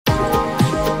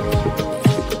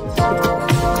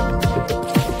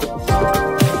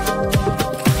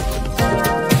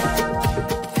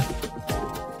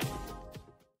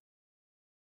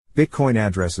Bitcoin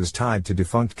addresses tied to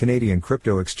defunct Canadian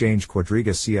crypto exchange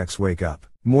QuadrigaCX wake up.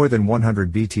 More than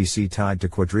 100 BTC tied to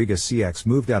QuadrigaCX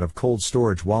moved out of cold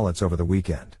storage wallets over the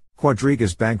weekend.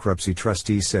 Quadriga's bankruptcy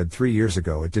trustee said 3 years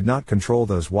ago it did not control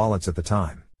those wallets at the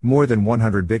time. More than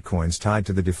 100 bitcoins tied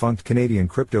to the defunct Canadian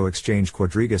crypto exchange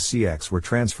QuadrigaCX were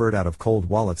transferred out of cold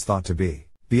wallets thought to be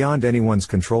beyond anyone's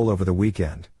control over the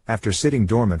weekend, after sitting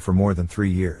dormant for more than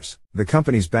 3 years. The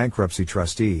company's bankruptcy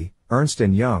trustee, Ernst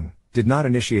and Young, did not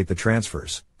initiate the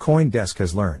transfers, CoinDesk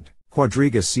has learned.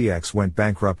 QuadrigaCX went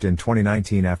bankrupt in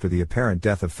 2019 after the apparent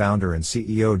death of founder and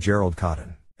CEO Gerald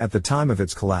Cotten. At the time of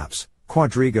its collapse,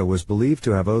 Quadriga was believed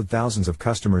to have owed thousands of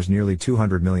customers nearly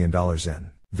 $200 million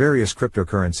in various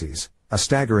cryptocurrencies, a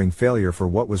staggering failure for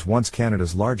what was once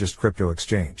Canada's largest crypto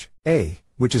exchange.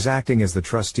 Which is acting as the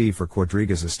trustee for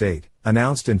Quadriga's estate,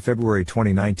 announced in February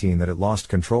 2019 that it lost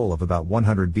control of about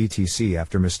 100 BTC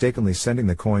after mistakenly sending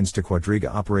the coins to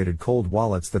Quadriga-operated cold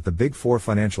wallets that the Big Four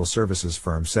financial services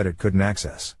firm said it couldn't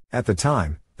access. At the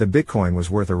time, the Bitcoin was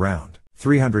worth around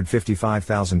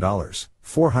 $355,000,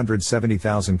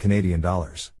 470,000 Canadian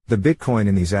dollars. The Bitcoin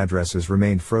in these addresses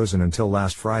remained frozen until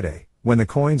last Friday, when the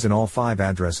coins in all 5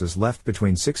 addresses left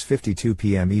between 6:52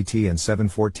 p.m. ET and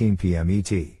 7:14 p.m.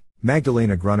 ET.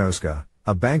 Magdalena Grunowska,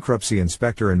 a bankruptcy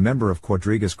inspector and member of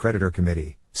Quadriga's creditor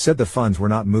committee, said the funds were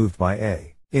not moved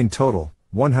by in total,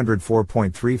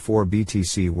 104.34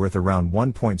 BTC worth around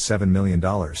 $1.7 million,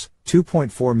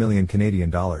 2.4 million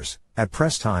Canadian dollars, at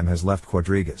press time has left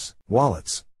Quadriga's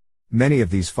wallets. Many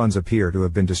of these funds appear to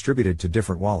have been distributed to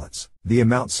different wallets. The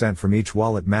amount sent from each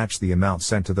wallet matched the amount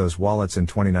sent to those wallets in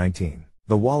 2019.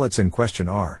 The wallets in question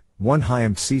are 1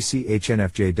 Hyamp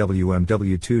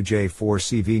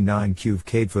CCHNFJWMW2J4CV9 Cuv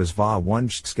Cadfas Va 1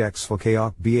 Skex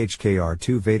Fokayok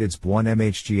BHKR2 Vadids 1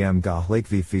 MHGM Gah Lake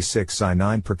V6 Psi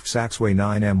 9 Perk Saxway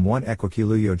 9 M1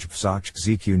 Equikiluyoj Psach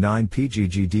ZQ9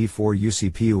 PGGD4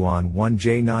 UCPU on 1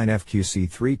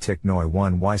 J9FQC3 Tiknoi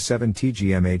 1 Y7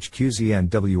 TGMHQZN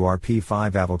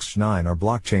WRP5 Avoksh 9 are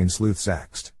blockchain sleuths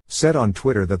Axt said on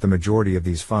Twitter that the majority of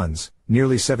these funds,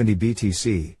 nearly 70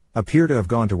 BTC, appear to have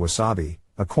gone to Wasabi,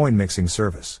 a coin mixing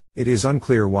service. It is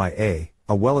unclear why a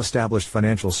well-established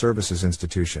financial services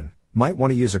institution, might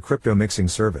want to use a crypto mixing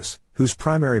service, whose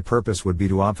primary purpose would be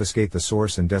to obfuscate the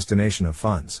source and destination of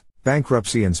funds.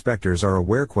 Bankruptcy inspectors are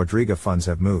aware Quadriga funds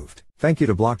have moved. Thank you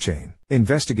to blockchain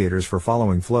investigators for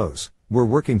following flows. We're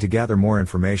working to gather more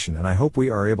information and I hope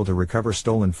we are able to recover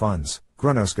stolen funds,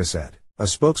 Grunowska said. A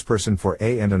spokesperson for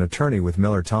and an attorney with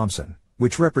Miller Thomson,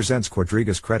 which represents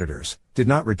Quadriga's creditors, did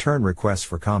not return requests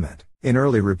for comment. In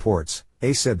early reports,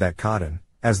 said that Cotten,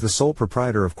 as the sole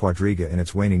proprietor of Quadriga in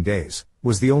its waning days,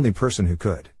 was the only person who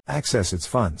could access its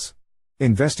funds.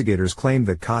 Investigators claimed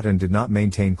that Cotten did not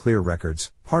maintain clear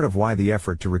records, part of why the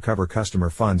effort to recover customer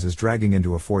funds is dragging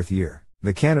into a 4th year.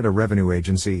 The Canada Revenue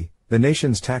Agency, the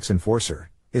nation's tax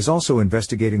enforcer, is also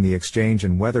investigating the exchange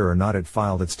and whether or not it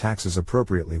filed its taxes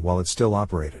appropriately while it still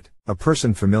operated. A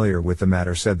person familiar with the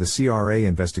matter said the CRA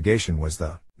investigation was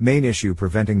the main issue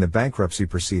preventing the bankruptcy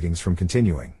proceedings from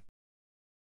continuing.